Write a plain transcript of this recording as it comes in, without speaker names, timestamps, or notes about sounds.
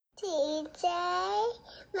DJ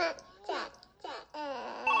Maca.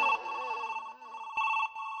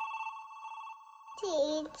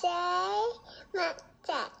 DJ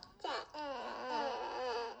Maca.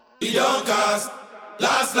 The young cast,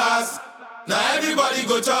 last. Now everybody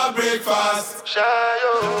go to breakfast.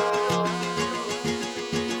 Shayo,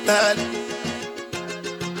 man.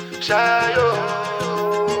 Shayo,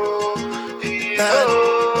 man.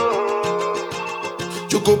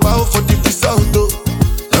 You go bow for the result, oh.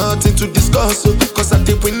 Nothing to discuss, oh. Cause I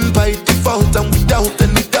did win by default and without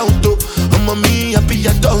any doubt, oh. I'm a me happy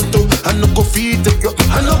adult, oh. I no go feed the girl,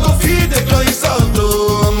 insult,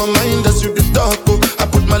 oh. I'm a mind as you the talk, oh. I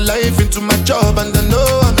put my life into my job and I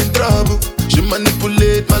know I'm in trouble. She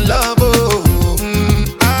manipulate my love, oh.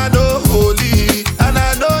 I know holy and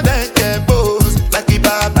I know that get boss. Like the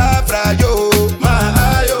Baba Frayo, my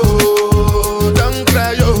ayo, don't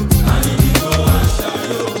cry, yo. I need to go and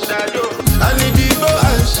shayo. I need to go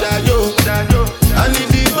and shayo. I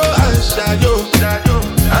need to go and shayo.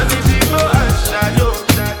 I need to go and shayo.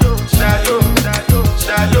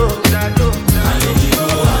 Shayo.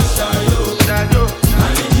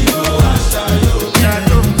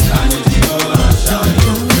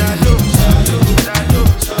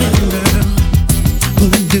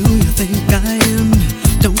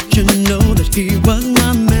 He was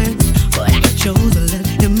my man, but I chose to let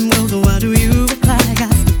him go. So why do you act like I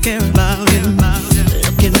still care about him?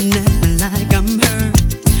 Looking at me like I'm hurt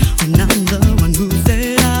when I'm the one who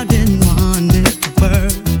said I didn't want it to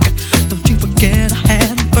work. Don't you forget I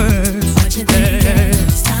had him first. What you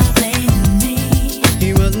think? Stop blaming me.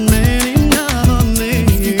 He wasn't man enough for me.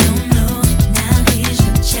 If you don't know, now here's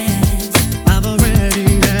your chance. I've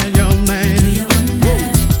already had your man. Do you wonder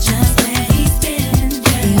just where he's been?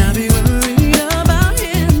 And I'll be worried about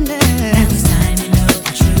him now. Now it's time to know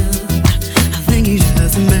the truth. I think he's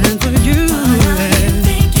just a man for you. What are you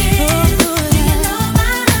thinking? Do you know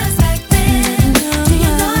my husband? Do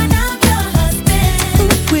you know I'm your husband?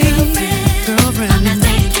 Girlfriend. I'm not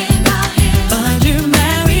thinking about him, But you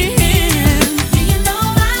marry him. do you know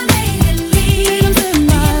I made him leave? Do you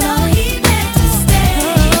know he meant to stay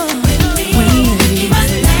with me? He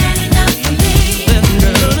wasn't man enough for me.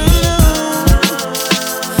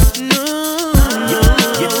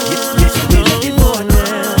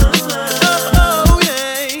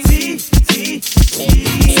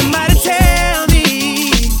 Somebody tell me,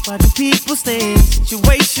 why do people stay in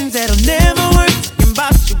situations that'll never work? Talking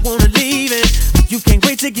about you wanna leave it, but you can't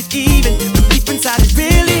wait to get even. But deep inside it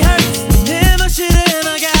really hurts. You never should've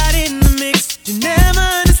ever got in the mix. You never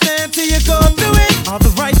understand till you go through it. All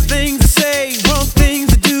the right things to say, wrong things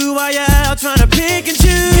to do while you're out trying to pick and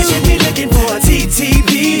choose. You should be looking for a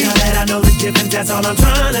TTP. Now that I know the difference, that's all I'm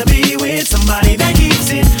trying to be with. Somebody that keeps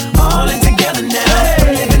it all in together now.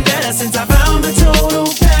 Living better since I found the total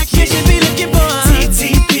package. You should be looking for a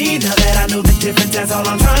TTP. Now that I know the difference, that's all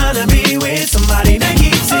I'm trying to be with. Somebody that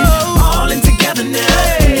keeps it all in together now.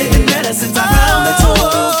 Living better since I found the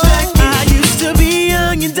total package. I used to be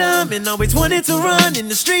young and dumb and always wanted to run in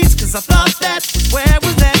the streets, cause I thought that was where it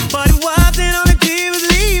was at. But it wasn't. All I did was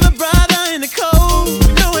leave a brother in the cold.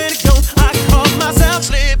 Nowhere to go, I caught myself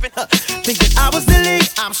slipping, thinking I was the link,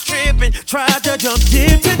 I'm stripping. Tried to jump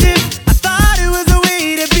dip to dip. I thought it was a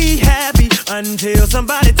way to be happy until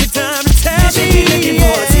somebody took time to tell me. You should be looking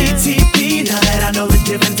for a TTP. Now that I know the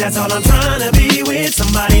difference, that's all I'm trying to be with.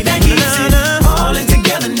 Somebody that keeps it all in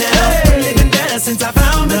together now. Living better since I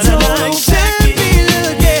found the total package.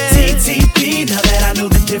 TTP. Now that I know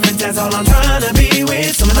the difference, that's all I'm trying to be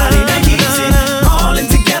with. Somebody that keeps it all in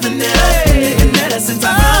together now. Living better since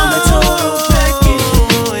I found the total package.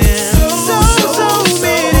 So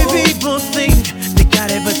many people think they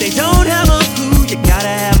got it, but they don't have a clue. You gotta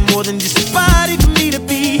have more than just a body for me to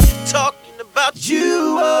be talking about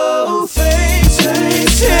you. Oh,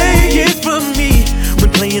 take it from me.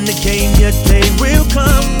 When playing the game, your day will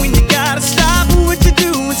come when you gotta stop what you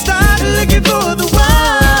do and start looking for the one.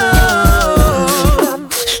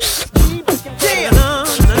 Yeah.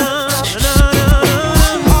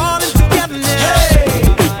 All in together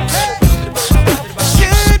now.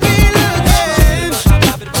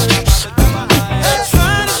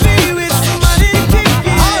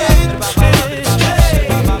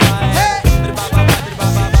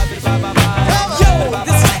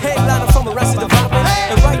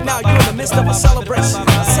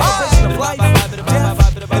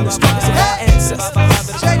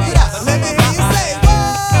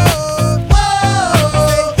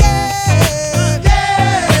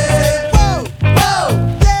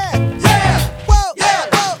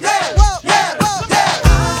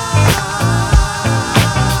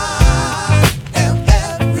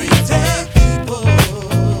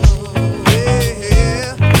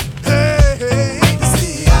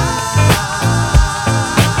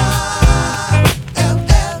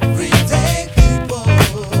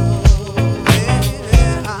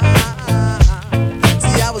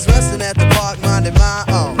 resting at the park, minding my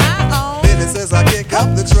own business as I kick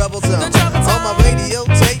up the trouble zone. On my radio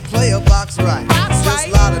tape, play a box right. Just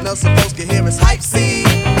loud enough so folks can hear us hype scene.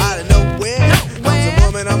 Out of nowhere comes a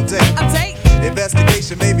woman I'm dating.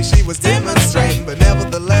 Investigation, maybe she was demonstrating, but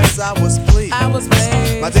nevertheless I was pleased.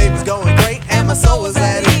 My day was going great and my soul was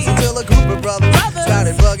at ease until a group of brothers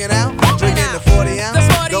started bugging out, drinking the 40 ounce,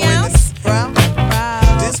 going the round,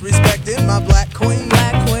 disrespecting my black queen,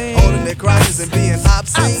 holding their crotches and being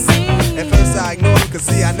obscene. At first I ignored them, cause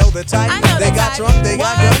see I know the type. They got drunk, they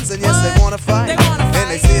got guns, and yes they wanna fight. And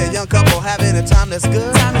they see a young couple having a time that's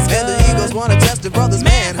good, and the egos wanna test the brother's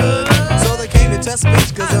manhood. So they came to test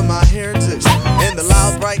speech cause of my heritage and the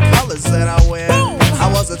loud bright colors that I wear.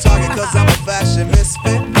 I was a target cause I'm a fashion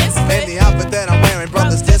misfit, and the outfit that I'm wearing,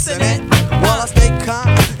 brothers dissing it. Well I stay calm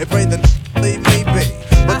and pray the leave me be,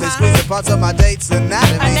 but they squeezing parts of my date's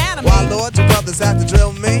anatomy. Why Lord, you brothers have to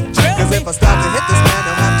drill me, cause if I stop to hit this man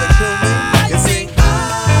they'll have to kill me. You see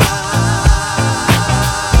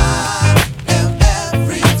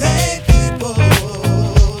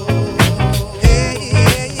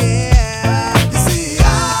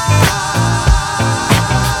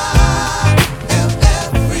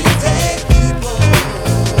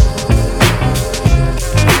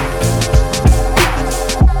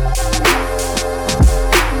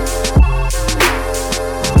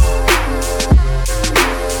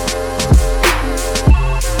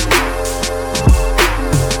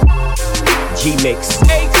G-Mix.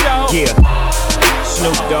 Yeah.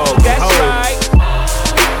 Snoop Dogg. That's right.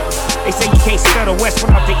 They say you can't spell the West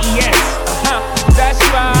without the ES. That's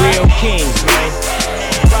right. Real kings, man.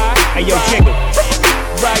 Right. Hey, yo, Jiggle.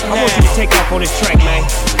 Right I now. want you to take off on this track, man.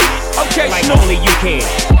 Okay, Like Snoop. only you can.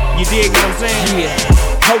 You dig what I'm saying? Yeah.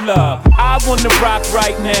 Hold up, I wanna rock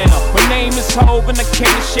right now. My name is Hov and I came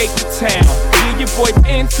to shake the town. Yeah, your boy's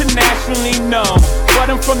internationally known, but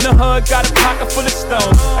I'm from the hood, got a pocket full of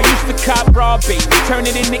stones. I used to cop raw bait, turn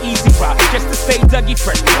it into easy rock, just to stay Dougie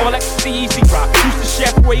fresh. All that the easy rock. Used to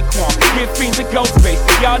chef Raekwon, give fiends a ghost face.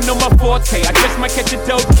 Y'all know my forte, I just might catch a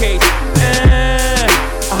dope case.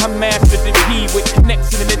 I mastered the P with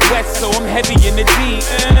connects in the Midwest, so I'm heavy in the D.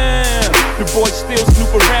 The boys still snoop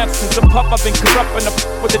around since a pup. I've been corrupting up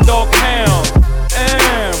with the dog pound.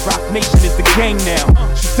 Rock Nation is the game now.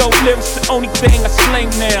 So dope lyrics the only thing I slang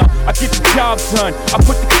now. I get the job done, I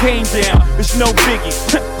put the cane down. It's no biggie,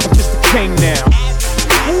 I'm just a king now.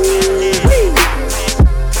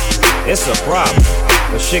 It's a problem,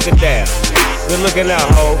 but shake it down. Good looking out,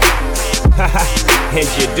 ho. And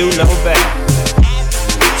you do know that.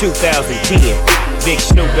 2010, Big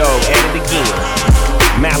Snoop Dogg at it again.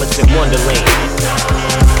 Malice in Wonderland.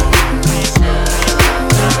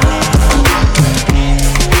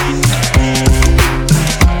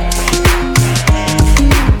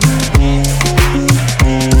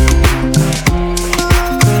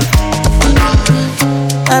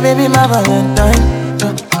 My baby, my Valentine.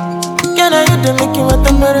 Can I hit the Mickey with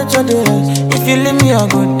temperature days? If you leave me a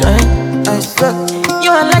good time, I swear. You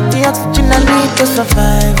are like the oxygen I need to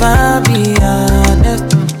survive, I'll be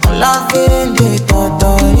honest. I'm loving the thought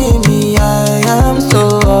of me, I am so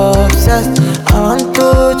obsessed. I want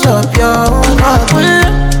to chop your heart.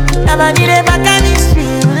 Never did it back and it's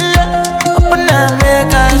real. Open and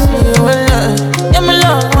make us feel. Yeah, my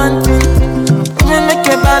love one thing. Me make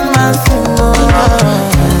a bad man sing more.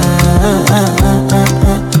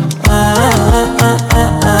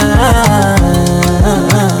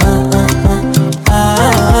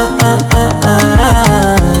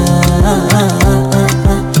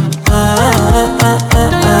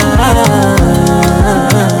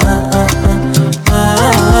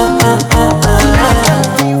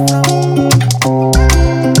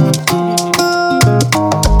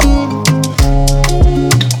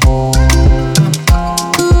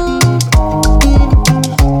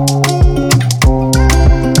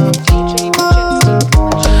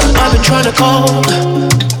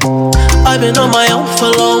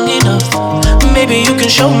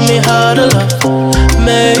 Show me how to love.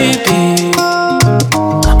 Maybe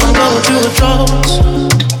I'm going through withdrawals.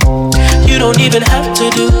 You don't even have to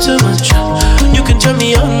do too much. You can turn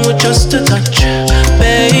me on with just a touch,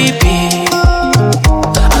 baby.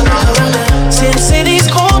 Since the city's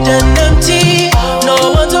cold and empty,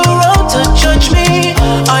 no one's around to judge me.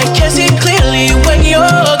 I can see clearly when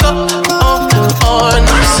you're gone.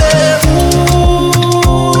 I said, ooh,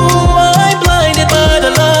 I'm blinded by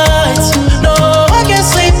the lights. No, I can't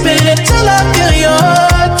sleep until I feel your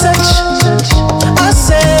touch. I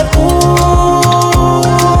said, ooh,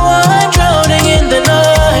 I'm drowning in the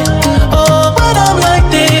night. Oh, but I'm like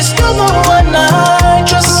this, still no one now.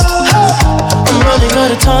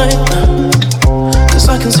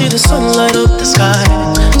 sun light up the sky.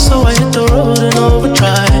 So I hit the road and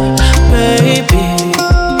overdrive, baby.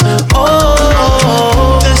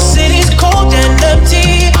 Oh, the city's cold and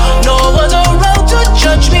empty. No one's around to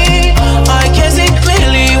judge me. I can see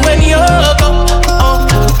clearly when you're gone.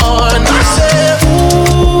 And I said,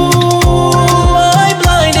 ooh, I'm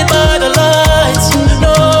blinded by the lights.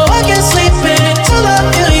 No, I can't sleep until I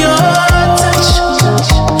feel your touch.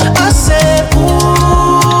 I said, ooh,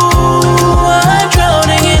 I'm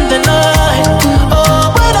drowning in the night.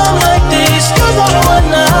 Oh, when I'm like this, you're the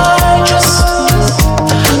one I trust.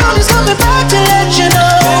 I'm just coming back to let you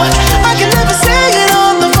know I can never say it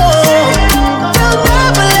on the phone. They'll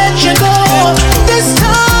never let you go. This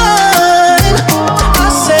time I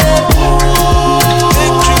said, ooh,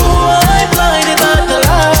 I'm blinded by the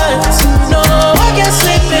lights. No, I can't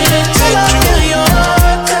sleep until I feel your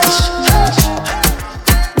touch.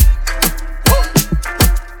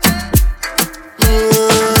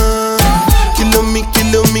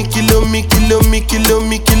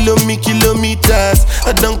 Kilometers.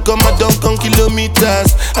 I don't come kilometers.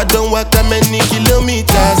 I don't walk that many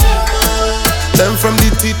kilometers. Learn from the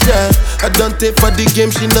teacher. I don't take for the game,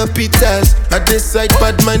 she no pitas. I decide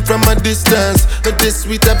bad mind from a distance. Not this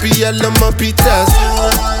sweet, I be all on my pitas.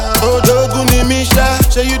 Oh, Doguni Misha,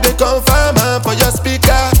 show you the confirm for your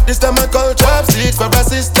speaker. This time I call chopsticks for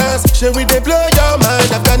assistance. Show we they blow your mind,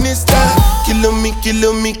 Afghanistan. Kilometers.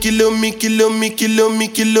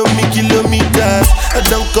 I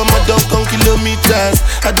don't come kilometers.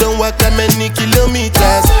 I don't walk that many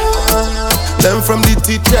kilometers. Learn from the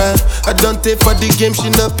teacher. I don't take for the game, she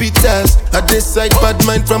no pitas. I decide bad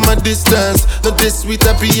mind from a distance. Not this sweet,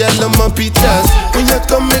 I be all on my pitas. When you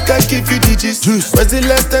come, make I give you digits. When's the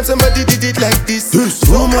last time somebody did it like this?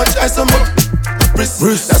 Too much ice on my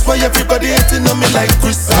wrist. That's why everybody hating on me like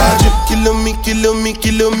Chris.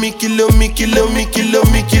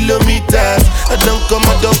 Kilometers. I don't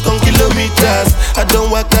come kilometers. I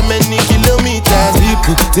don't walk that many kilometers.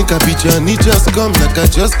 People think I be Johnny just come. Like I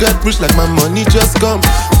just got rich, like my money just come.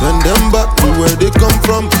 Send them back to where they come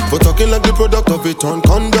from. For talking like the product of a torn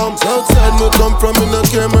condom. Southside me come from, me no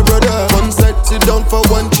care, my brother. One side, sit down for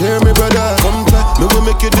one chair, my brother. Come back, me will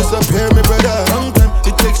make you disappear, my brother. Long time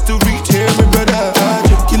it takes to reach here, my brother.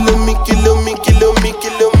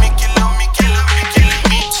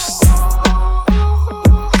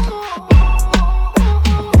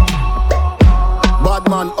 Bad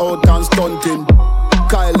man out and stunting.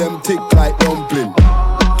 Kyle them thick like dumpling.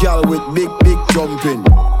 Girl with big jumping.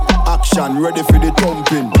 Action ready for the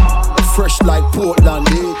thumping. Fresh like Portland,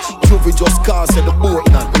 eh? Juvie just cast at the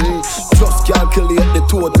Portland, eh? Just calculate the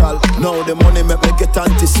total. Now the money make me get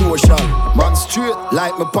antisocial. Man straight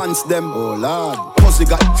like my pants them. Oh Lord, pussy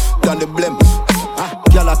got done the blem.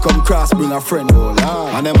 Girl I come cross, bring a friend. Oh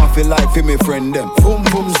Lord, and them I feel like for me friend them. Boom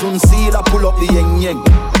boom soon see I pull up the yeng yeng.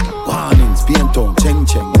 Warnings, paint on, cheng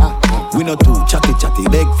cheng. We not too chatty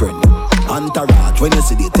big friend. Entourage when you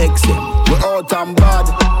see the text them. We out and bad,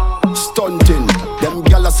 stunting. Them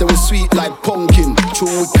gyal say we sweet like pumpkin.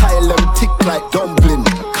 True we Kyle them thick like dumpling.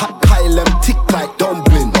 Kyle them thick like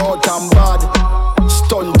dumpling. Out and bad,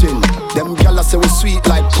 stunting. Them gyal say we sweet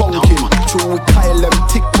like pumpkin. True we Kyle them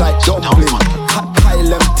thick like dumpling. Kyle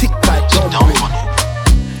them thick like dumpling.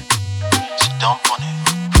 Sit down on it.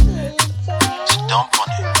 Sit down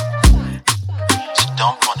on it. Sit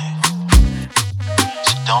down on it.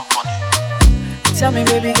 Sit down on it. Tell me,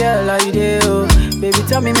 baby girl, how you do? Baby,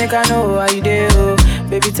 tell me, make I know how you do.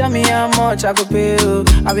 Baby, tell me how much I could pay.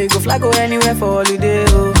 I will go fly, go anywhere for holiday.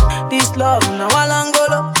 This love, now one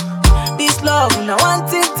Angola. This love, now one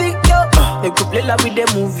tick, yo. They could play like with the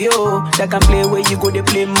movie, yo. They can play where you go, they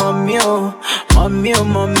play mommy, oh. Mommy, oh,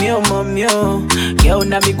 mommy, oh, mommy, oh. Girl,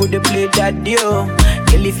 now me go, they play daddy, oh.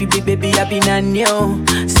 Girl, if you be baby, I be nanny, oh.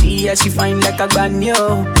 See how she fine like a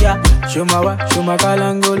banyo, yeah. Show my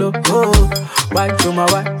kalangolo, oh. Why, show my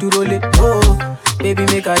what to roll it, oh. Baby,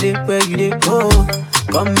 make a day where you day, oh.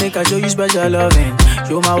 Come make a show you special loving.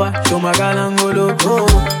 Show my kalangolo, oh.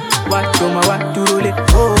 Why, show my what to roll it,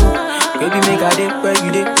 oh. Baby, make a day where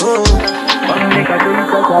you day, oh. Come make a show you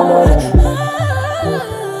special loving.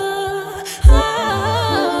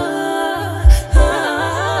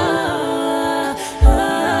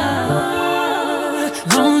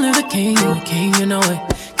 King, you know it.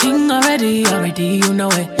 King already, you know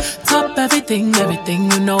it. Top everything,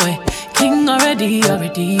 you know it. King already,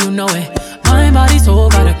 you know it. My body so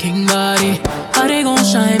got a king body. Body gon'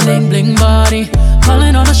 shine, bling, bling body.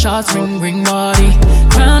 Calling all the shots, ring, body.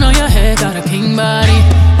 Crown on your head, got a king body.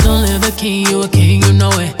 Don't live the king, you a king, you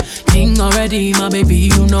know it. King already, my baby,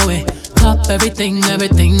 you know it. Top everything,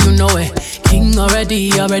 you know it. King already,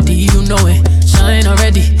 you know it. Shine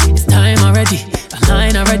already, it's time already. The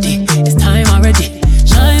line already, it's time already.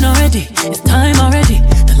 Shine already, it's time already.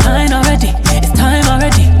 The line already, it's time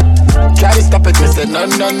already. Try to stop it, me say no,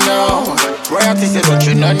 no, no. Royalty say don't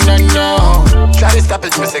you, no, no, no. Try to stop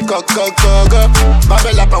it, me say go, go, go, go.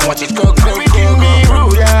 Bubble up and watch it go, go, go, go.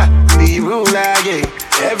 Be ruler, yeah.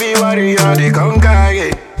 Everybody on the conquer,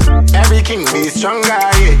 yeah. Every king be stronger,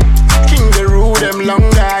 yeah. King the rule them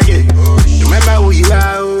longer, yeah. Remember who you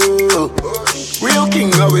are, oh. Real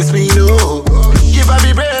king always we know. Give up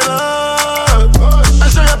be brave, oh. I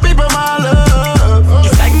show your people my love.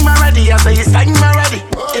 You sang my ready, I say you sang my ready.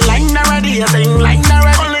 You line already, I say you line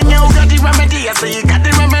already. Only you got the remedy, I say you got the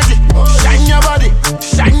remedy. Shine your body,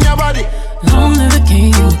 shine your body. Long live the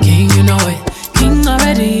king, you know it. King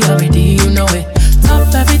already, already, you know it.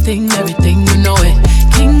 Top everything, everything, you know it.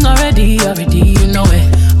 King already, already, you know it.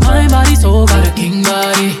 My body so got a king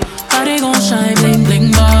body. Body gon' shine, bling,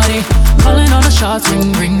 bling body. Calling all the shots,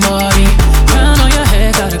 ring, ring body. Crown on your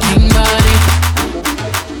head, got a king body.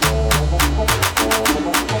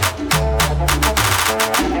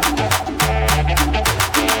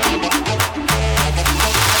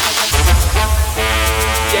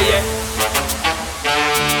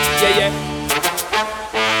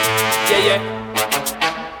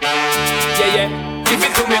 Give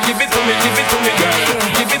it to me, give it to me, give it to me, girl.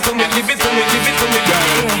 Give it to me, give it to me, give it to me, girl.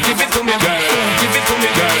 Give it to me, girl. Give it to me,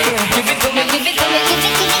 girl. Give it to me, give it to me, give it to me.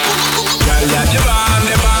 Girl, yeah, the bomb,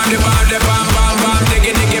 the bomb, the bomb, the bomb, bomb, bomb.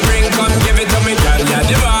 Diggy, diggy, bring, come, give it to me, girl. Yeah,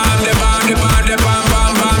 the bomb, the bomb, the bomb, the bomb,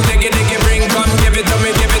 bomb, bomb. Diggy, diggy, bring, come, give it to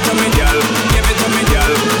me, girl. Give it to me,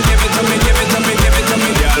 girl. Give it to me, give it to me, give it to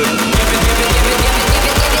me, girl. Give it, give it, give it, give it, give it, give it, give it.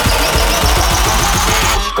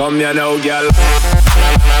 Come here now, girl.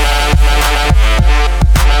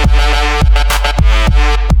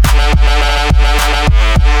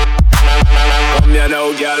 Come here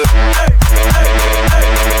now, girl.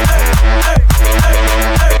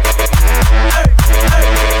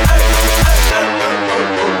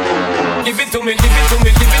 Give it to me, give it to me,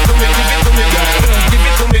 give it to me, give it to me, girl. Give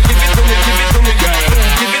it to me, give it to me, give it to me, girl.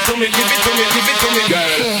 Give it to me, give it to me, give it to me, girl.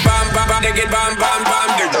 Bam, bam, bam, dig it, bam, bam, bam,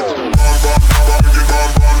 dig it.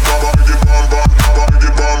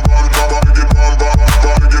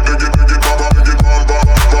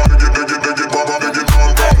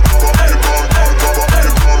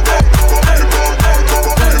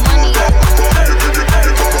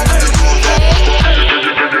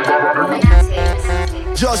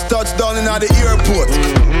 Just touched down in the airport.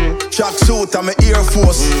 Track suit and my Air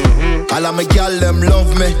Force. All of my gal them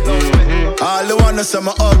love me. All the wanna say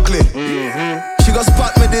me ugly. She go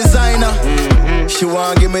spot me designer. She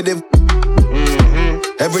wanna give me the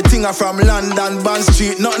everything I from London, Bond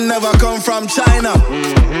Street. Nothing ever come from China.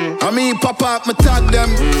 I mean pop up, me tag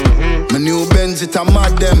them. My new Benz it a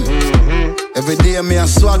mad them. Every day me a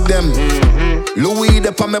swag them. Louis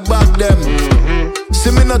de pa me back them.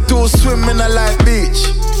 See me not too swim, me not like beach.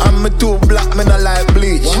 And me too black, me not like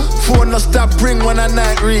bleach. Phone no stop ring when a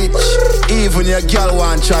night reach. Even your girl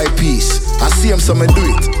want try peace. I see him, so me do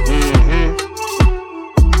it.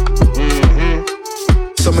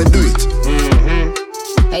 So me do it.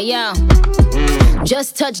 Hey yo,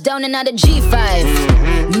 just touched down and out of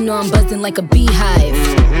G5. You know I'm buzzing like a beehive.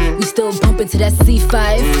 We still bumping to that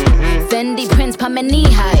C5. Fendi prints pa my knee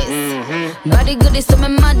highs. Body good is some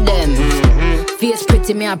mad them. Fierce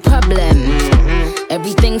pretty me a problem.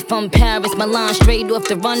 Everything from Paris, Milan, straight off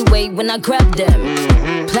the runway when I grab them.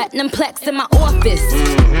 Platinum plaques in my office.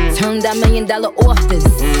 Turned that $1 million office.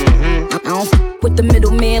 I don't f with the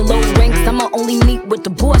middleman, low ranks. I'ma only meet with the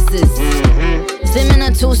bosses. Swimming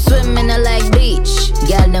or two swimming, I like beach.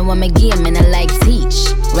 Girl, then want me game and I like teach.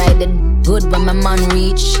 Ride the good when my man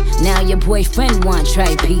reach. Now your boyfriend want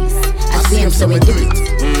try peace. I see him, so we do it.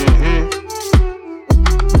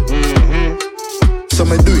 So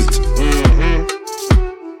me do it.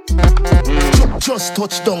 Just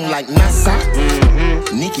touch down like NASA.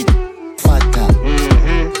 Nikki fatter.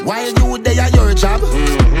 While you there at your job,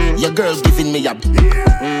 your girl giving me a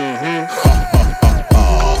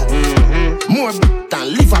more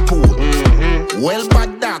than Liverpool. Well,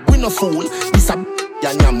 bad dog, we no fool. This a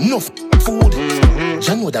and I'm no food.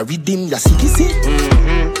 You know that redeem your sicky see.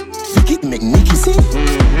 Vicky make Nicky see.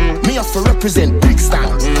 Me have to represent big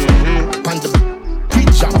stand. And the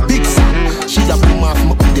preacher big sound. She a boom off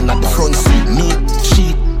my pudding at the front seat. Me,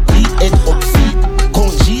 she, lead head up feet.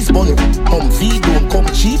 Come G's, bun, come V, don't come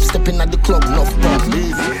cheap. Stepping at the club, enough don't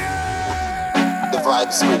leave. The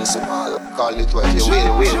vibes swing, so call it what you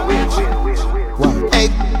will. Hey,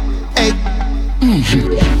 hey,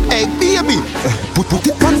 Hey baby, put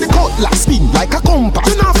it on the cutlass, spin like a compass.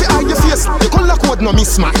 You know if you hide your face, the color code no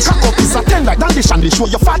mismatch. Cock up is a 10 like dandy shandy, show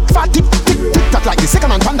your fat tick tick tick tock like the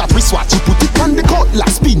second hand that wristwatch. You put it on the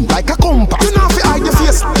cutlass, spin like a compass. You know if you hide your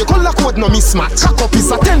face, the color code no mismatch. Cock up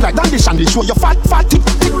is a 10 like dandy shandy, show your fat tick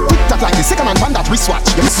tick tick tock like the second hand that wristwatch.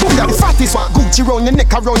 You so that the fattest one, Gucci round your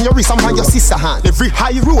neck, around your wrist, and on your sister hand. Every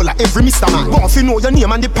high roller, every Mr. Man. Want to know your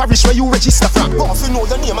name and the parish where you register from. Want to know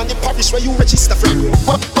your name and the parish where you register from.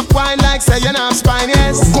 Why like say you not spine,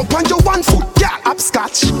 yes? Go on your 1 foot, yeah,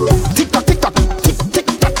 upscotch. Tick tock, tick tock, tick tick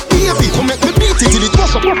tock. Baby, come make me beat it till it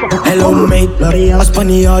goes up. Hello mate, I spun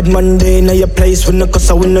the hard Monday. Now your place when the cause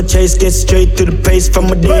I win no chase. Get straight to the pace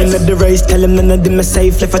from a day into the race. Tell him none of them are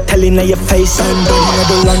safe. If I tell you now your face, I'm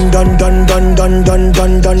done. Done.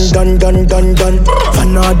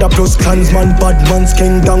 Fanada plus clansman, bad man's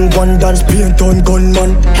king down one dance. Paint on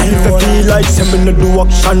gunman. And if I feel like sending the do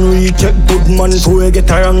action, recheck good man. So we get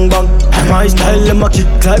a wrong bang. My style them a kick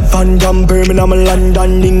like Van Damme. Birmingham,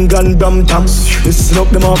 London, England, Brampton. Listen up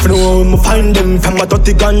them off and home, find them. From a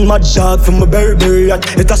 30 gun, mad dog from a Burberry.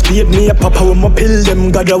 It has paid me a papa when I pill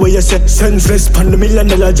them. God away you say, senseless pan the $1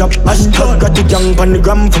 million job. Hashtag got the gang pan the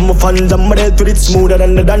gram from my fans. I'm ready to it smoother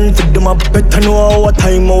than the dance. Fit them up, better know our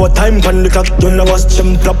time pan the clock. Don't know watch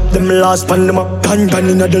them flop, them last pan them up. Done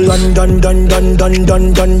in the London, done.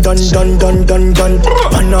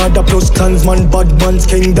 Panada plus clansman, bad man's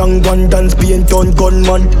king down one dance. Paint on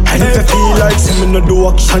gunman. And if I feel like sending no do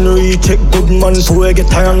action, recheck good man. So we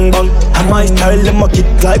get a young bang. And my style them a kick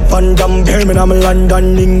like Van Damme. Birmingham,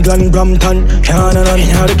 London, England, Brampton.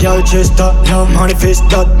 Here the girl chase that, manifest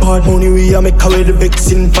that. Bad money we a make away the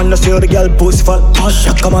vixen. Fan the see the girl post fat.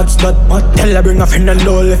 Shaka match that. Tell her bring a friend and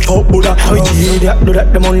all left out Buddha. How it idiot do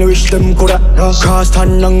that, them only wish them coulda. Cross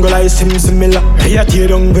and angle I sim similar. Hey a tear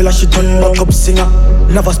down villa, she turn back up singer.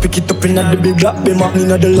 Never speak it up in the big black bimmer.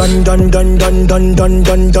 Inna the London, done.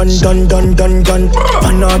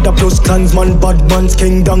 Another plus clansman, bad man's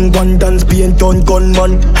king down one dance. Paint on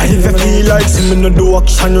gunman. And if I feel like singing no do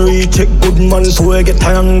action, recheck good man. So we get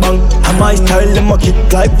a young bang. And my style them a kick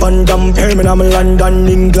like Van Damme. Birmingham, London,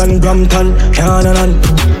 England, Brampton.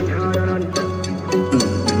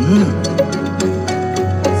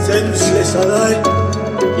 Senseless alive.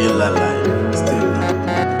 You're alive, still.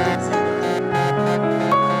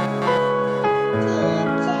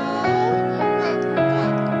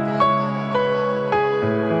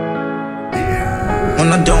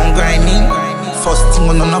 On a down grinding. First thing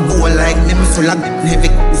on a bowl like me full of heavy,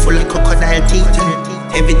 full of crocodile teeth.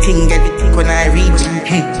 Everything get thick when I reach.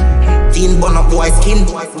 Teen bun up boy skin.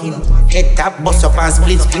 Head tap, bust up and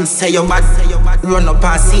split. Say your bad, run up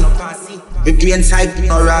and see. We green side,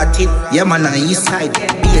 no rotted. Yeah man on east side,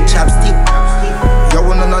 be a chapstick. You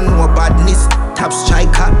wanna know badness. Top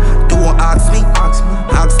striker, don't ask me.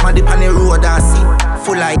 Ask me dip on the road and see.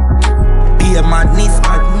 Full like, be a madness.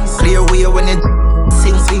 Clear way when you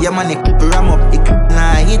sing. See your man, you keep ram up. It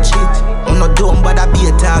nah hit shit. I'm not dumb but I be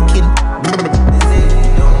a talking.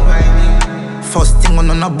 First thing on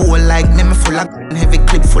a bowl like me full of heavy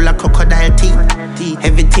clip full of crocodile teeth.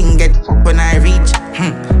 Everything get fucked when I reach.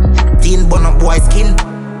 Teen bun up boy skin.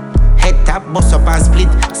 Head tap, bust up and split.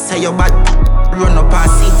 Say your bad, run up and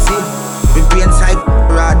see. We brain side,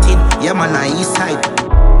 rotted. Yeah man, on east side.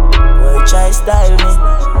 Boy, try style me.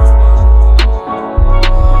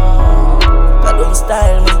 God don't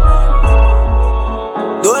style me.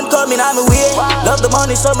 Don't come in on my way. Love the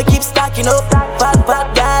money so me keep stacking up. Fat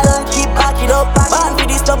girl, keep backing up. Man for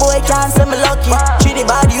this no boy can't say me lucky. Treat the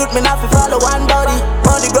body youth me not fi follow one body.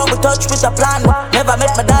 On the ground we touch with a plan. Never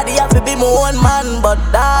met my daddy, have to be my own man. But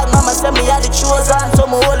dog, mama say me had the chosen. So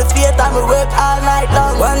me hold the faith and me work all night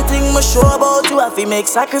long. One thing me sure about you, have to make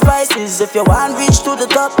sacrifices. If you want reach to the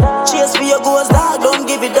top, chase for your goals, dog, don't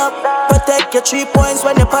give it up. Protect your 3 points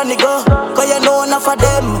when you panic go. Cause you know enough of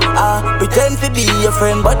them. Pretend to be your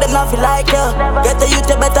friend, but them not feel like you. Get the youth,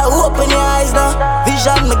 you better open your eyes now.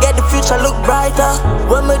 Vision, me get the future look brighter.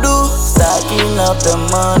 What me do? Stacking up the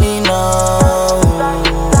money now.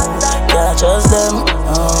 Can't trust them,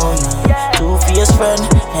 oh no. Two-faced friend,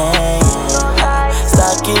 hey, yeah.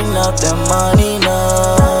 Stacking up the money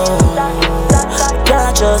now.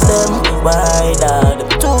 Can't trust them, why that? Them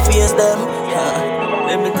two-faced them, yeah.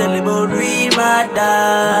 Let me tell you about real mad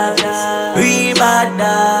dogs. Real mad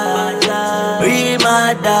dogs. Real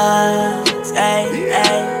mad dogs. Hey,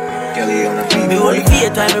 hey. Me only fear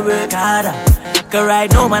time to work harder. Cause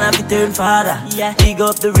right now, man, I be turn father. Yeah. Dig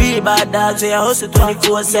up the real bad dogs, where I hustle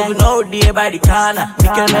 24/7 all day by the corner. We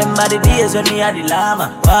can remember the days when we had the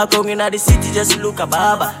llama. Walk on in the city just to look a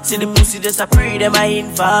barber. See the pussy just a pre, them I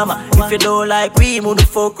informer. If you don't like we, move the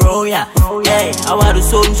fuck round, yeah. Yeah, I want the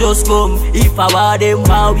sun just come. If I want them,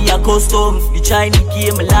 wow, we are custom. The Chinese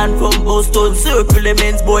came land from Boston. Circle the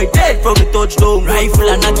men's boy dead from the touchdown. Rifle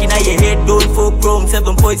and knocking at your head, don't fuck wrong.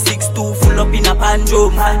 7.62 full up in a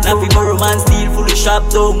pandrum. Nappy borrow man steel full of sharp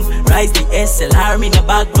tongue. Rise the SLR in the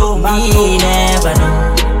back door. Me never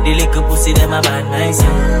know. The little pussy them a bad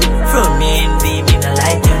myself. From me and me not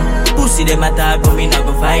like you. Pussy them a talk but me not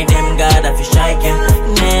go fight them. God if you strike you.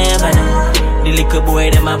 Never know. The little boy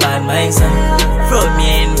them a bad myself. From me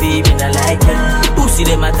and me not like you. Pussy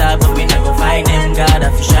them a talk but me not go fight them. God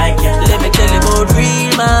if you strike you. Let me tell you about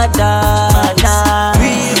real matter.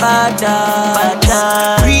 Real matter.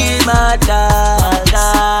 Real matter.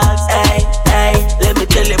 Hey, hey. Let me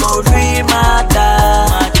tell you about real matter.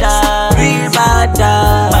 Real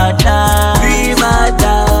matter. Real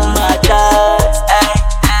matter. Hey,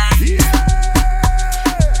 hey.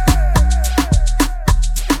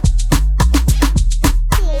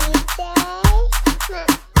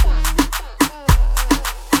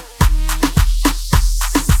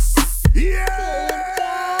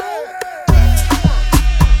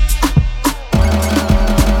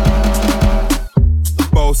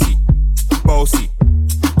 Bossy, bossy,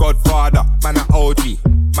 Godfather, man a OG,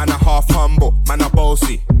 man a half humble, man a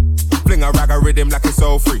bossy. Fling a rag a rhythm like it's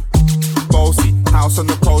all free. Bossy, house on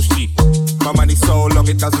the coast G. My money so long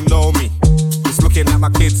it doesn't know me. It's looking at my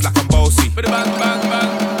kids like I'm bossy. Bang, bang, bang,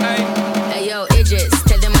 hey. Hey yo, Idris,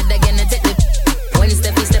 tell them what they're gonna take the. When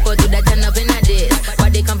step out to that turn up in a this.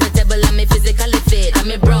 Body comfortable, I'm physically fit.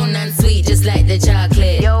 I'm brown and sweet, just like the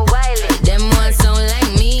chocolate. Yo, Wiley, them ones sound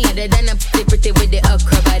like me. Other than a pretty with the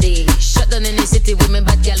okra body. Shut down in the city with me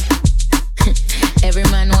bad girl. Every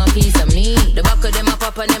man want piece of me. The back of them a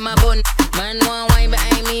pop and them a bun. Man want wine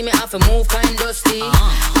behind me have to move kind dusty.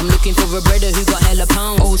 I'm looking for a brother who got hella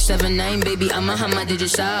pounds. 079, baby, I'm a hammer, did you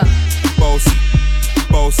shop? Bossy,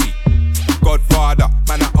 bossy, Godfather,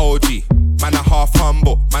 man a OG, man a half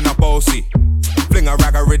humble, man a bossy. Fling a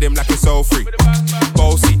rag a rhythm like it's all free.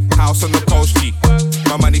 Bossy, house on the coast G.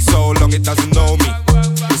 My money so long it doesn't know me.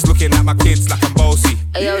 It's looking at my kids like I'm bossy.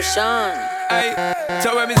 Hey yo, Sean. Hey,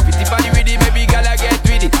 so when me spitty party with it, maybe gala get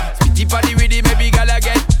with it. Spitty party with it, maybe gala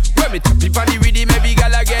get. When me choppy party with it, maybe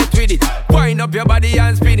gala get with it. Wind up your body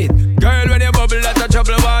and spin it. Girl, when you bubble, that's a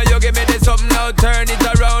trouble. Why you give me this something now? Turn it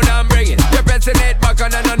around and bring it. You're pressing it back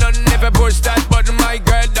on and on. If you push that button, my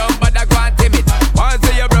girl down, but I can't tame it. Once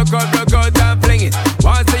you broke out and fling it.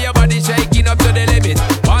 Once your body shaking up to the limit.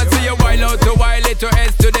 Once you wild out to wild it to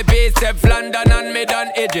S to the base, step London and mid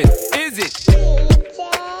on edges. Is it?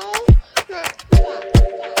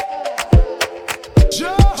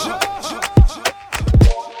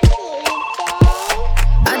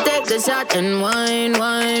 I take the shot and wine,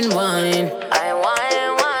 wine, wine. I wine.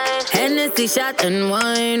 Hennessy shot and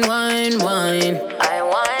wine, wine, wine. I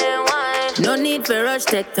wine. No need for rush,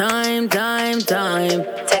 take time. Take time.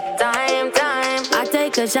 I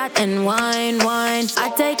take a shot and wine. I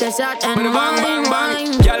take a shot and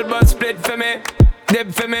wine. Y'all but split for me,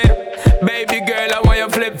 dip for me. Baby girl, I want you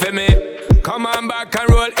flip for me. Come on back and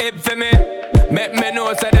roll it for me. Make me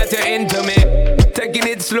know so that you're into me. Taking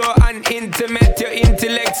it slow and intimate. Your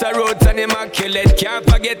intellect's a roots and immaculate. Can't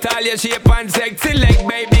forget all your shape and sexy leg.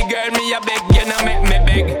 Baby girl, me a beg, you know make me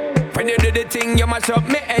beg. When you do the thing, you mash up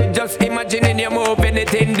me head. Just imagining you moving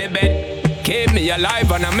it in the bed. Keep me alive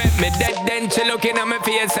and I make me dead. Then she looking at my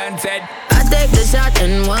face and said, I take the shot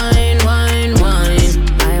and wine.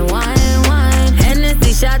 I wine.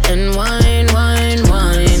 Hennessy shot and wine. I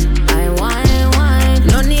wine.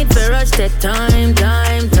 No need for rush, take time.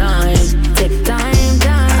 Take time.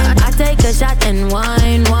 I take a shot and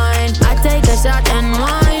wine. I take a shot and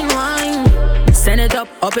wine. Send it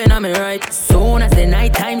up in on me right. Soon as the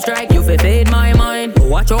night time strike, you fi fade my mind.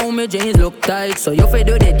 Watch how me jeans look tight, so you fi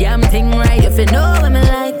do the damn thing right. You fi know what me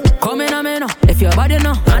like. Come in on me now, if your body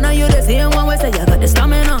know. I know you the same one way, say you got the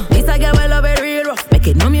stamina. This I get well over real rough, make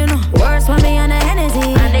it numb you know. Worse for me on the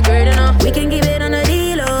Hennessy and the great enough. We can give it on the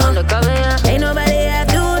deal, on the cover, yeah. Ain't nobody have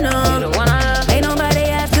to know. You the one I love. Ain't nobody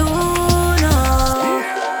have to know.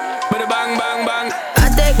 But bang, bang, bang. I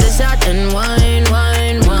take the shot and wine.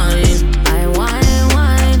 I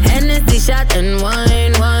wine. Hennessy shot and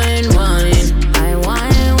wine. I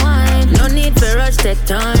wine. No need for rush, take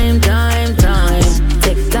time.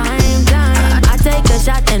 Take time. I take a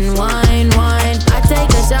shot and wine. I take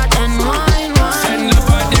a shot and wine. Send love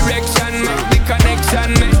our direction, make the connection.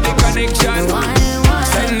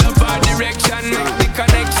 Send love our direction, make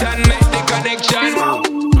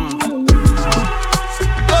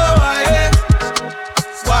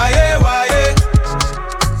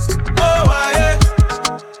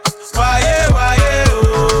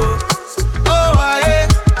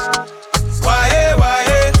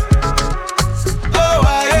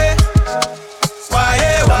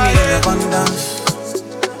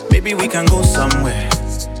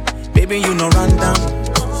Baby, you no run down.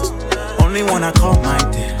 Only one I call my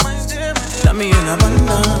dear. Tell me you no run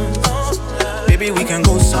down. Baby, we can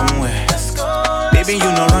go somewhere. Baby,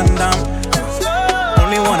 you no run down.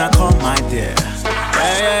 Only one I call my dear.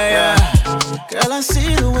 Yeah. Girl, I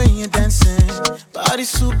see the way you're dancing. Body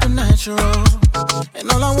supernatural.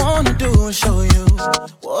 And all I wanna do is show you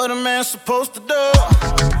what a man's supposed to do.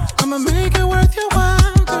 I'ma make it worth your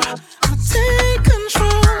while, girl. I'll take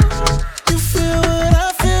control. You feel what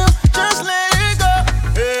I feel, just let it go.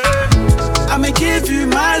 Yeah. I'ma give you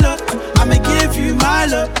my love. I'ma give you my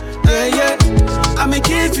love. Yeah. I'ma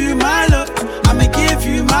give you my love. I'ma give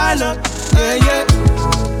you my love. Yeah.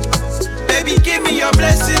 Baby, give me your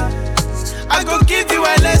blessing. I gon' give you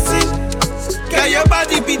a lesson. Girl, your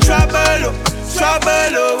body be trouble away.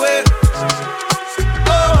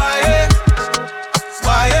 Oh, why,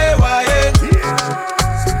 why, why,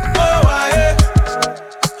 oh, why, oh,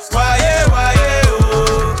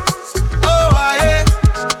 oh, why, oh,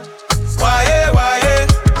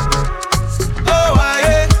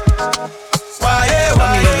 why.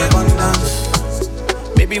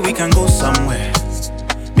 Maybe we can go somewhere.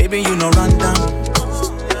 Baby, you no run down.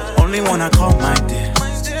 Only one I call my dear.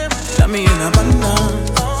 Tell me in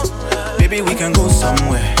abundance. Baby, we can go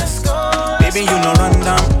somewhere. Baby, you no run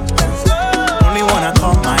down. Only one I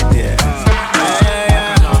call my dear.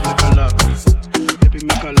 Baby,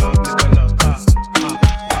 make a love, make a love.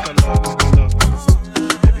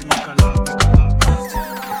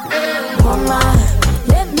 Woman,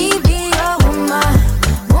 let me be your woman.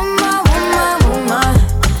 Woman, woman, woman.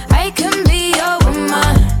 I can be your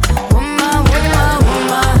woman. Woman, woman,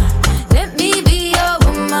 woman. Let me be your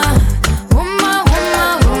woman. Woman,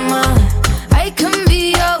 woman, woman. I can be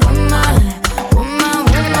your woman. Woman,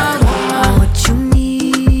 woman, woman. What you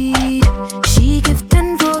need? She give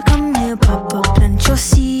tenfold. Come here, Papa, plant your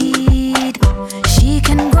seed. She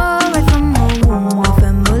can grow right from her womb of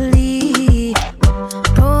family.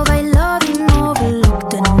 Provide love you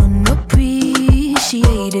overlooked and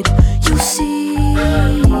unappreciated. You see,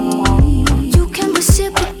 you can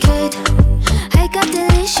reciprocate. I got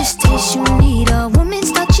delicious taste. You need a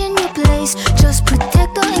woman's touch in your place. Just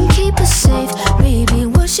protect her and keep her safe. Baby,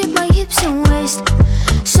 worship my hips and waist.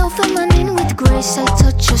 So feminine with grace. I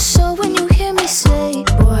touch your soul when you hear me say,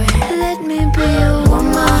 boy, let me be your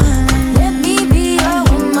woman. Let me be your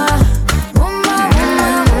woman. Woman,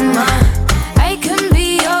 woman, woman. I can be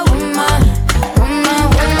your woman. Woman,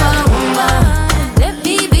 woman, woman. Let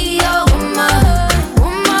me be your woman.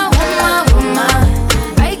 Woman, woman, woman.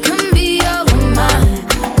 I can be your woman.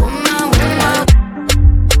 Woman, woman.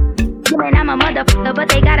 Women, I'm a motherfucker, but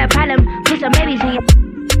they got a problem. Put some babies in you.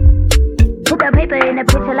 Put the paper in the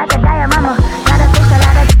picture like a diorama. Gotta fix a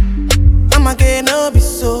lot of. I'ma get no be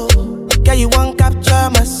so. Girl, you won't capture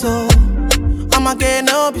my soul. I'ma get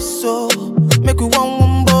no be so. Make we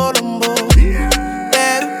one bolombo.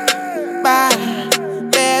 Better, bye.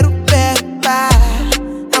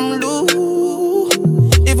 I'm loose.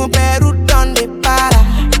 Even better done the para.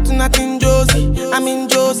 Tonight in Josie, I'm in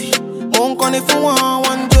Josie. Won't call if you want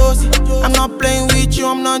one Josie. I'm not playing with you,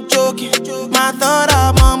 I'm not joking. My thought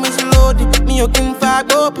of mom is loaded. Me, you can fight,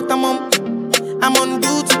 but I'm on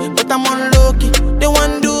duty, but I'm on low-key. They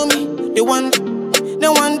want do me, they want do me.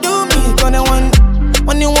 Cause they want,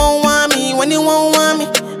 when you won't want me,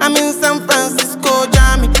 I'm in San Francisco,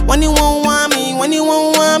 Jammy. When you won't want me,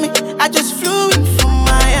 I just flew in from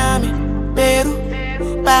Miami. Peru,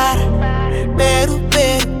 para.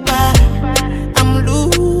 I'm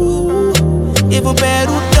loose, even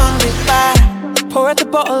Peru done me para. Pour out the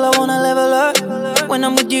bottle, I wanna level up. When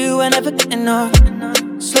I'm with you, I never get enough.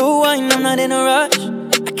 Slow wine, I'm not in a rush.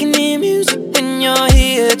 I can hear music when you're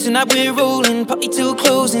here. Tonight we're rolling, party till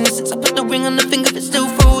closing. Since I put the ring on the finger, it's still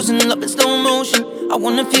frozen. Love in slow motion, I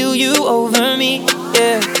wanna feel you over me,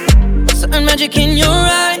 yeah. Certain magic in your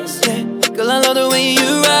eyes, yeah. Girl, I love the way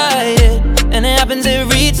you ride it. And it happens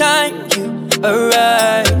every time you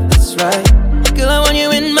arrive, that's right. Girl, I want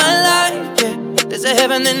you in my life, yeah. There's a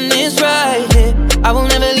heaven and it's right here, yeah. I will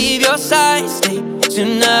never leave your side, stay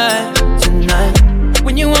tonight.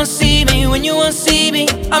 When you won't see me,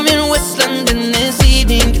 I'm in West London this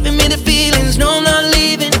evening. Giving me the feelings, no I'm not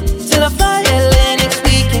leaving till I fly LA next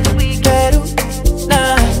weekend. Peru,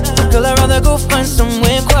 nah, girl I'd rather go find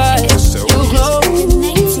somewhere quiet. You glow,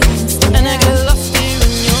 and I get lost here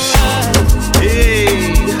in your eyes. Hey,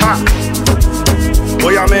 ha,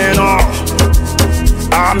 boy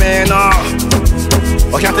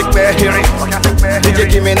I can't take back hearing. DJ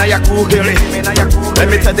give me now your cool hearing. Let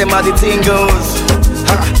me tell them how the thing goes.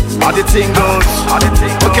 How the thing goes.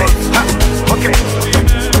 Okay, okay.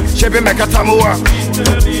 Chebe make a tamua.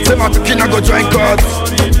 Say my picking I go join God.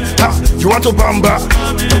 You want to bamba?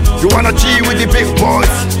 You wanna G with the big boys?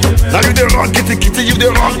 Now you the wrong, kitty, you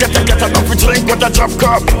the wrong, get enough to drink with a drop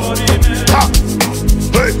cup. Ha!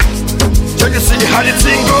 Hey! So you see how the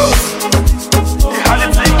thing goes? How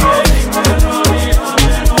the thing goes?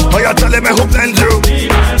 Oh, you're telling me who blend you?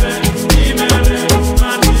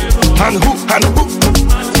 And who?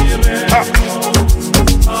 Ha!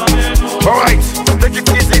 Alright, take it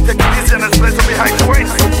easy and let's play some behind the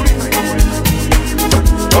weights.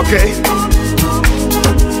 Okay.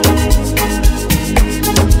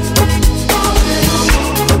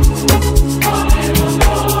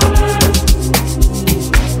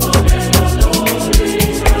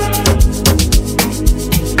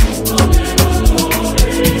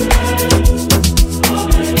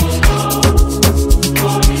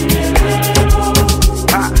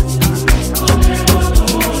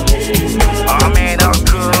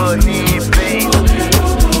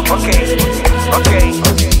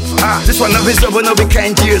 This one of his double, no we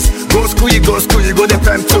can't use. Go school, you go the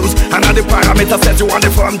fam tools. And all the parameters that you want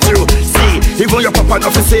the farm to. See, even your papa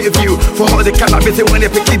not to save you. For all the cannabis when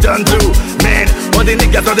they pick it done do. Man, all the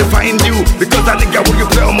niggas don't find you. Because that nigga when you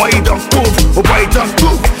play on my don't move. Oh boy, don't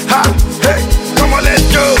move. Ha, hey, come on, let's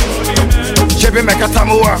go. Chevy make a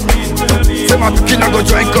tamuwa. Say my kid go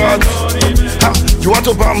join God. Ha, you want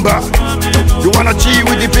to bamba? You wanna G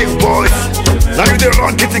with the big boys? Now you the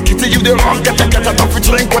wrong, kitty, you the wrong, get enough to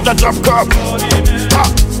drink with a drop cup. Ha!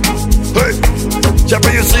 Hey!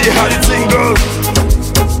 Chevy, you see how the thing goes?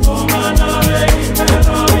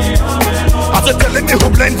 I said, telling me who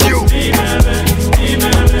blends you?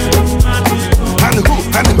 And who?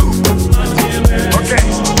 Okay.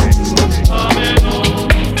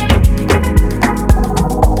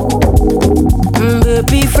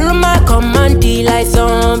 Baby, follow my command, like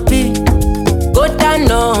zombie. Go down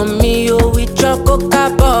on me, oh, with your coca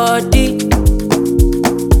body.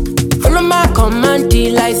 Follow my command,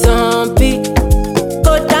 like zombie.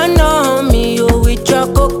 Go down on me, oh, with your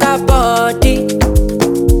coca body.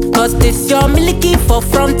 Cause this your milky for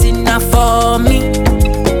front enough for me.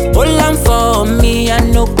 Hold on for me, I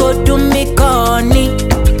no go do me corny.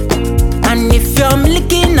 And if you're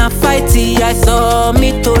milky na fighty, I saw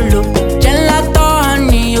me to look. Gelato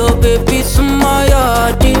honey, oh baby, small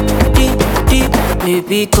yodi.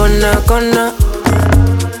 Baby, gonna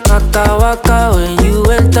waka waka when you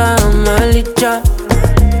enter my licha.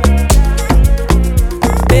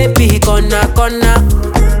 Baby, gonna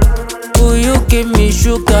will you give me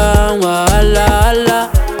sugar, wahala.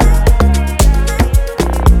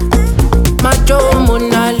 Macho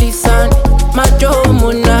Mona Lisa, Macho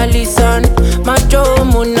Mona Lisa, Macho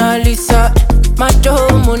Mona Lisa, Macho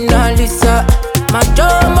Mona Lisa, Macho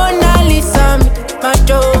Mona Lisa,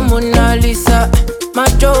 Macho Mona Lisa.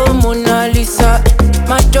 Macho Mona Lisa,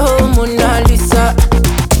 Macho Mona Lisa.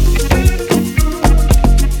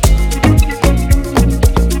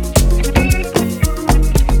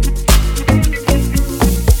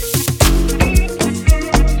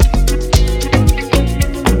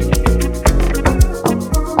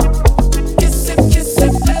 Kiss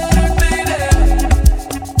it,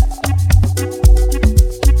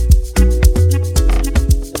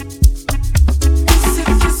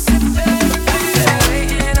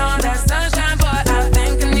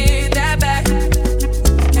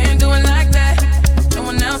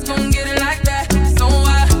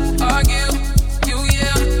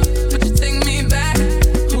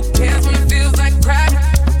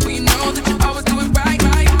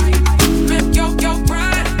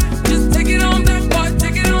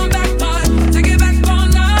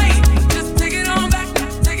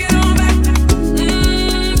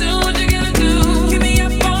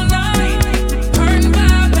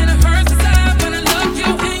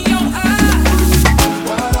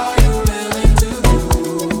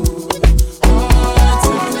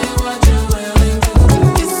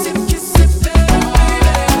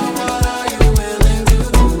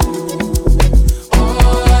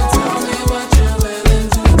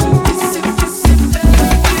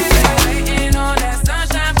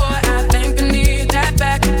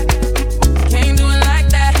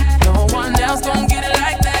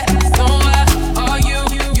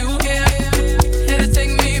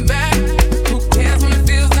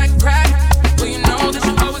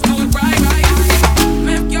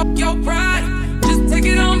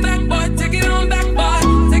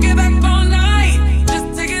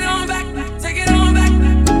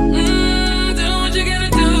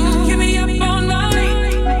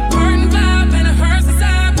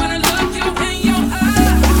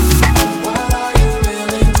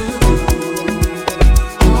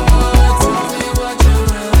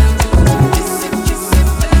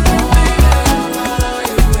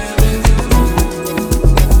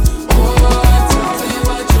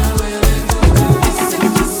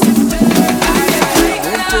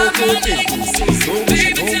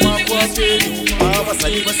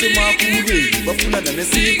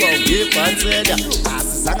 ngephatsela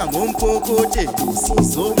asizanga ngompokote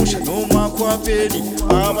sizomusha noma khwapheli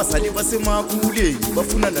abazali basemakuleni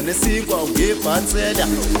bafunana nesinkwa ngephatsela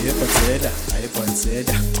ngephatsela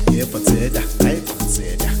ayiphatsela ngephatsela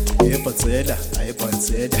ayiphatsela ngephatsela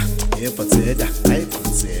ayiphatsela ngephatsela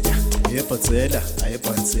ayiphatsela ngephatsela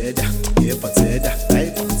ayiphatsela ngephatsela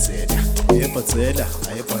ayiphatsela ngephatsela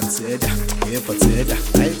ayiphatsela ngephatsela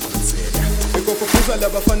ayiphatsela Ikophuza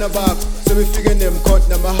labafana bakho sebefike nemkhot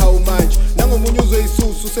namahawu manje nangomunye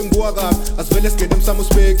uzoyisusu sengibuka kabi asivele singene emsamo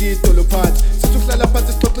sibeke idolo phansi sithi ukuhlala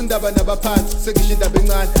phansi sixoxa indaba nabaphansi sengisho indaba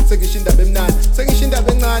encane sengisho indaba emnandi sengisho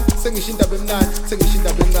indaba encane sengisho indaba emnandi sengisho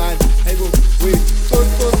indaba encane hayibo we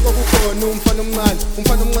kokukhona umfana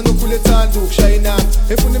omncane okhule ethanda ukushaya inamba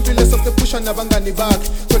efuna impilo esokuphusha nabangani bakhe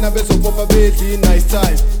khona bezobopha bedli nice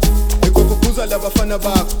time Ikophuza labafana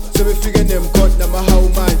bakho sebefike nemkhot namahawu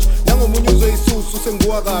manje nangomunye uzoyisusu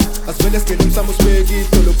sengibuka kabi asivele singene emsamo sibeke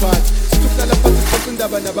idolo phansi sithi ukuhlala phansi sixoxa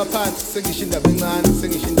indaba nabaphansi sengisho indaba encane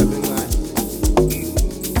sengisho indaba encane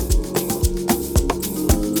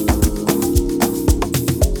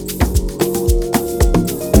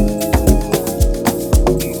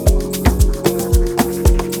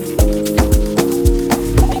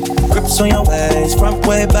On your ways, front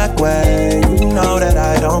way, back way. You know that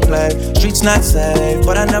I don't play. Streets not safe,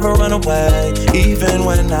 but I never run away, even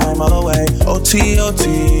when I'm away. OT, OT,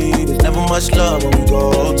 there's never much love when we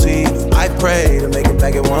go OT. I pray to make it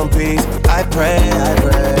back in one piece. I pray.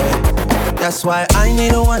 That's why I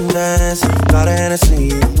need a one dance. Got a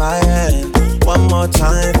Hennessy in my hand. One more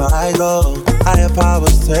time before I go. Higher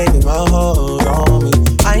powers taking my hold on me.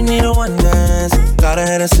 I need a one dance. Got a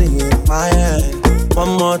Hennessy in my hand.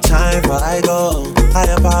 One more time before I go.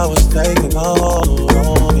 Higher powers taking a hold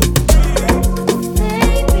on me.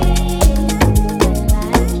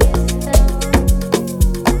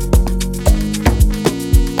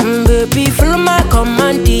 Baby, follow my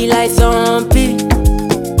command, like zombie.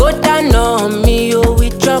 Go down on me, oh,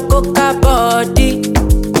 with your coca body.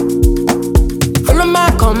 Follow my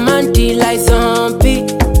command, like zombie.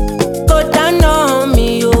 Go down on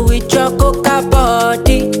me, oh, with your coca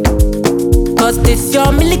body. Cause this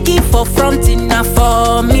your milky for fronting now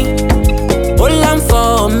for me. Hold on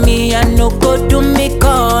for me, I no go do me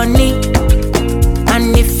corny.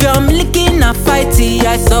 And if you're milky na fighty,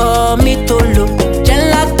 I saw me to look.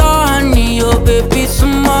 Gelato honey, oh baby,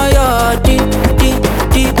 some more deep.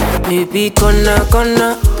 Baby, gonna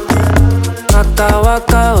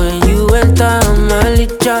waka when you enter my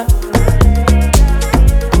licha.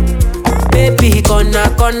 Baby, gonna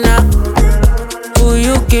will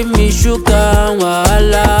you give me sugar,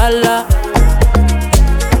 wahala.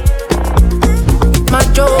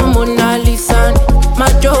 Macho Mona Lisa,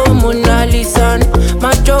 Macho Mona Lisa,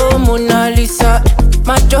 Macho Mona Lisa,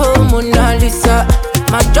 Macho Mona Lisa,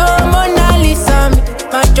 Macho Mona Lisa,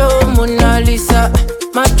 Macho Mona Lisa,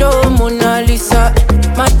 Macho Mona Lisa,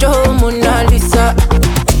 Macho Mona Lisa.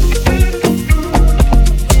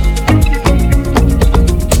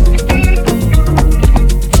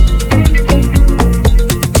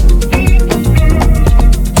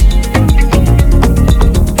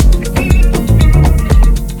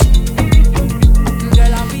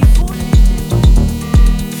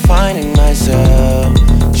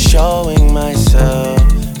 Showing myself,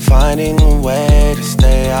 finding a way to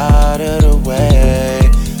stay out of the way.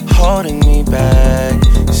 Holding me back,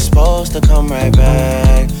 you're supposed to come right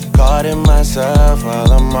back. Guarding myself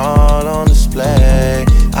while I'm all on display.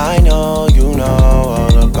 I know you know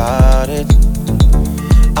all about it.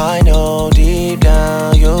 I know deep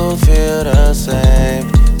down you feel the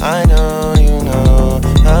same. I know you know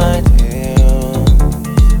I do.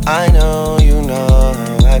 I know you know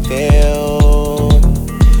how I feel.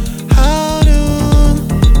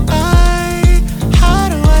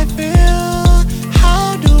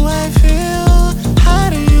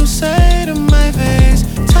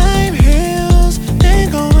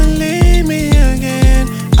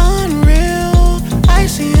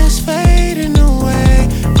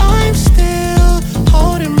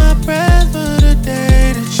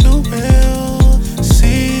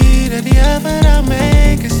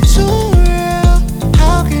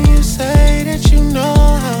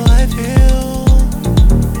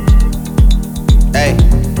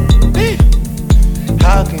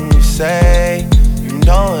 Say, you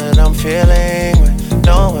know what I'm feeling,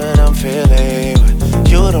 know what I'm feeling.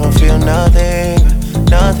 You don't feel nothing,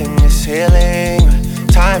 nothing is healing.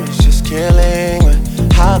 Time is just killing.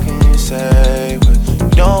 How can you say, you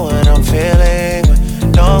know what I'm feeling,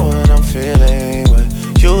 know what I'm feeling.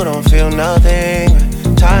 You don't feel nothing,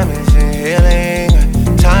 time isn't healing.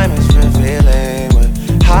 Time is revealing.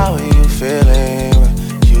 How are you feeling?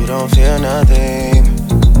 You don't feel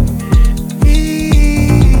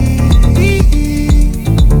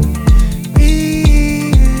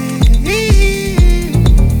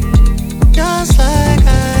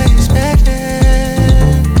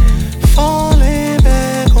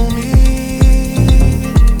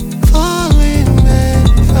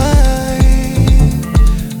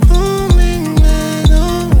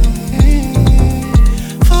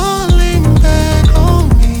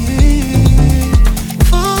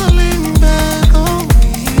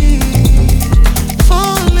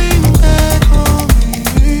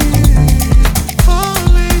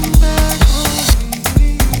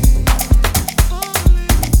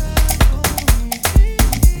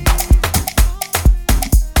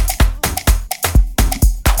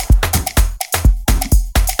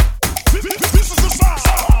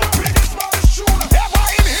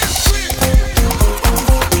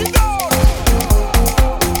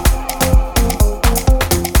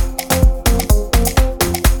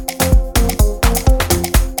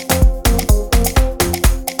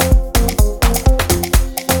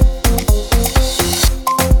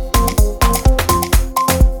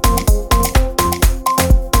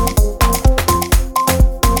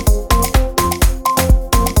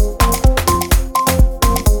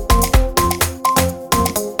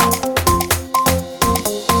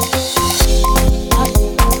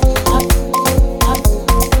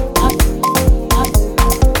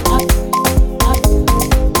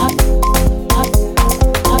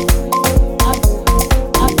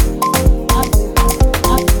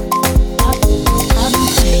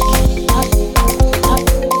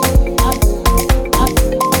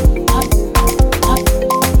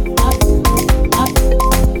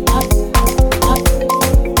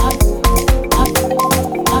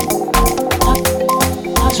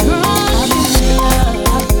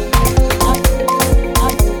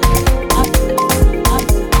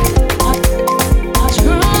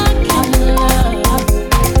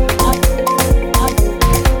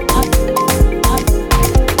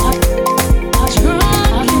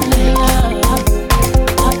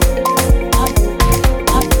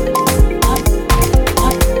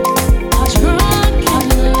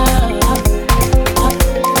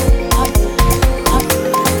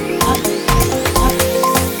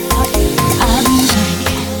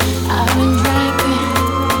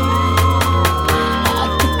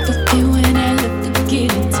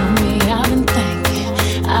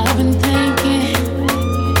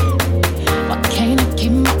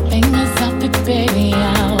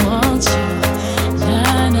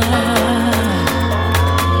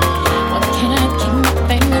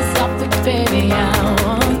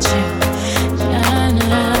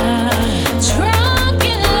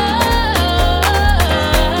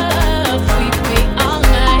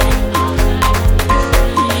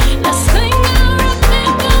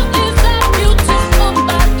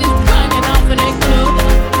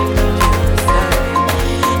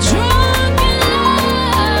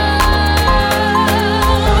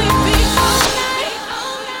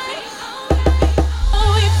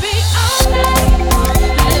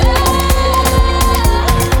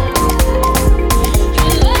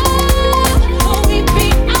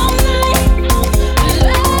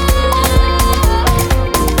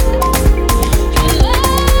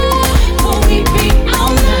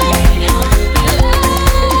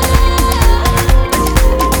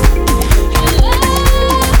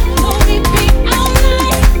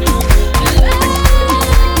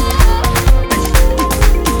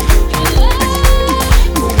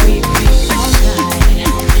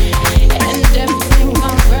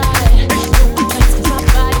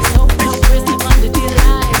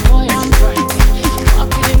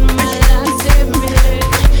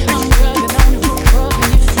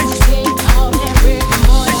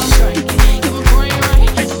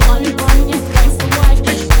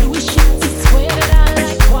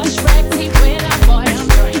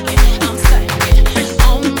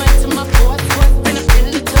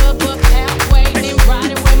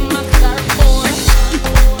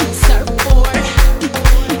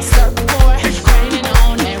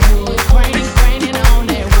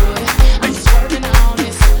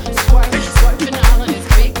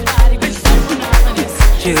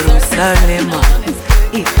Jerusalema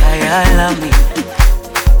ikhaya lami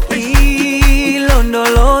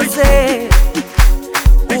ilondoloze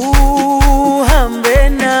uhambe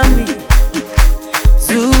nami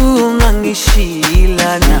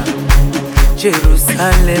zungangishilana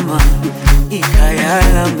Jerusalema ikhaya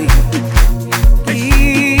lami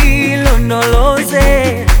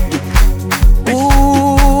ilondoloze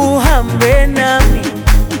uhambe nami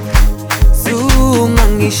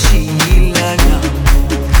zungangishilana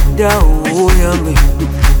dawo yami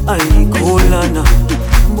ayikholana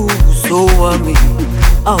buso wami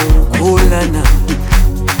awukholana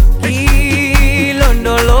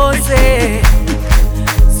ilondoloze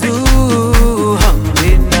zuhambe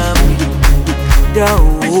nami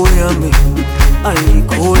dawo yami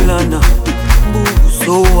ayikholana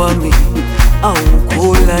buso wami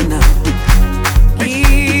awukholana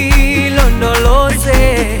ilondoloze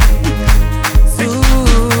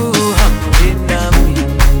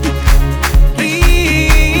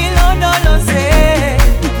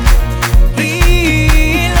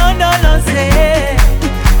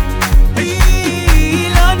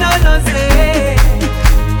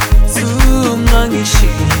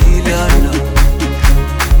Shilana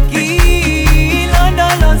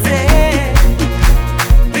Ilondoloze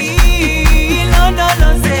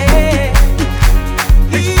Ilondoloze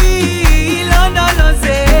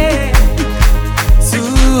Ilondoloze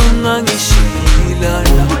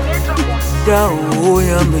Sungangishilana dawo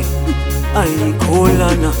yami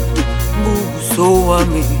ayikholana buso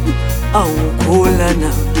wami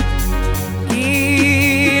awukholana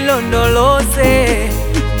ilondoloze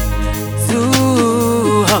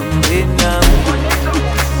zuhambe nami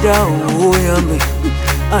dawo yami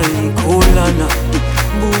ayikholana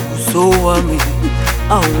buso wami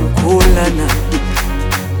awukholana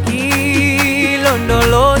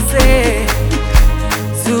ilondoloze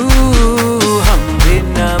zuhambe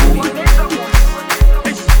nami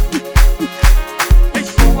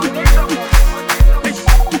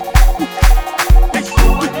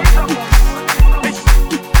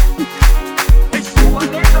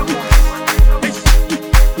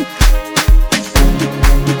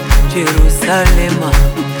Jerusalema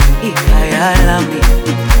ikhaya lami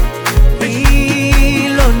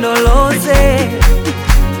ilondoloze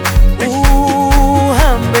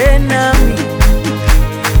uhambe nami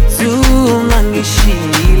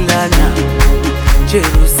zungangishilana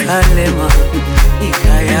Jerusalema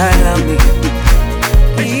ikhaya lami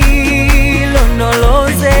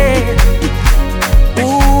ilondoloze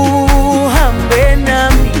uhambe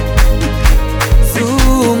nami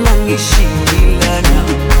zungangishilana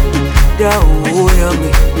dawo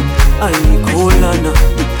yami ayikholana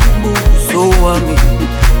buso wami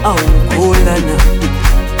awukholana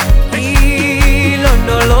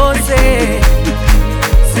ilondoloze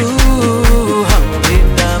zuhambe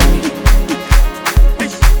nami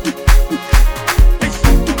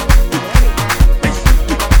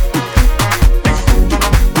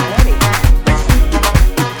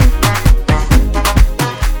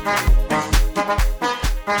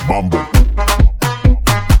Mambo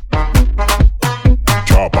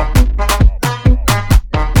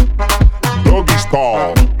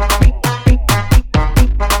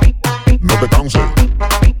no te canses.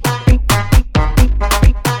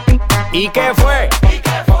 ¿Y qué fue?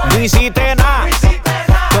 No hiciste nada.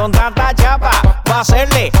 Con tanta chapa va a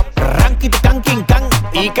hacerle ranking can king can.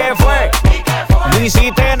 ¿Y qué fue? No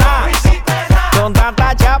hiciste nada. Con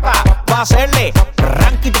tanta chapa va a hacerle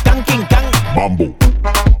ranking can king can. Mambo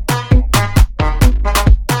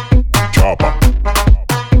chapa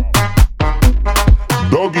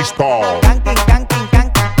Doggy Style.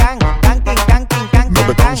 No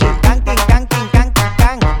te canses.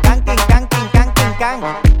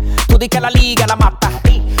 Tú di que la liga la mata.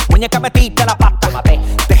 Muñeca metiste la pata.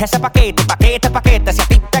 Deja ese paquete, si a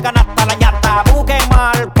ti te ganaste la ñata. Busque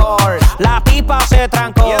alcohol, la tipa se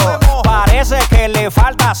trancó. Parece que le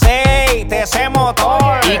falta aceite ese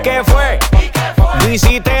motor. ¿Y qué fue? No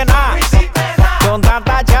hiciste nada. Con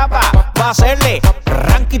tanta chapa va a hacerle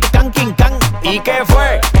ranking can king can. ¿Y qué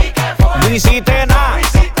fue? No hiciste nada.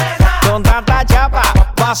 Con tanta chapa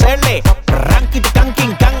va a hacerle ranking can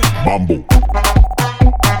king can. Mambo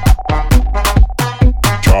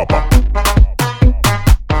chapa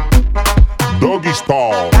Doggy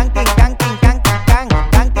Style.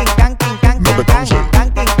 No te canses.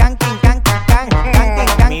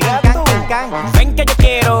 Ven que yo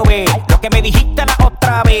quiero ver lo que me dijiste la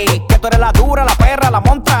otra vez. Que tú eres la dura, la perra, la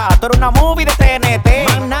montra. Tú eres una movie de TNT.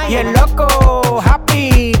 Y el loco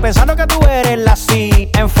happy pensando que tú eres la C.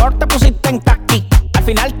 En Ford te pusiste en taqui. Al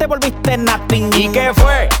final te volviste nothing. ¿Y qué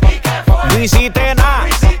fue? No hiciste nada.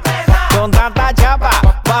 Con tanta chapa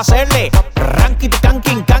va a pa' hacerle ranking can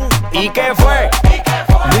king can. ¿Y qué fue?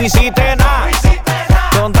 No hiciste nada.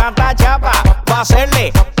 Con tanta chapa pa'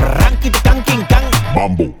 hacerle ranking can king can.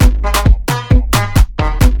 Mambo.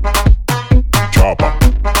 Chapa.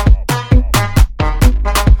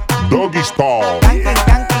 Doggy style.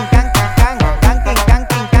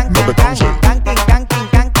 No te canses.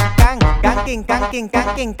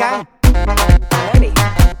 Can.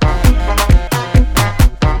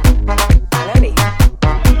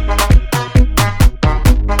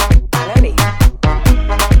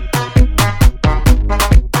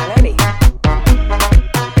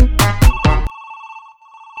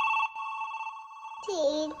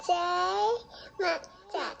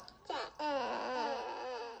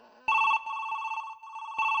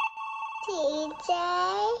 TJ,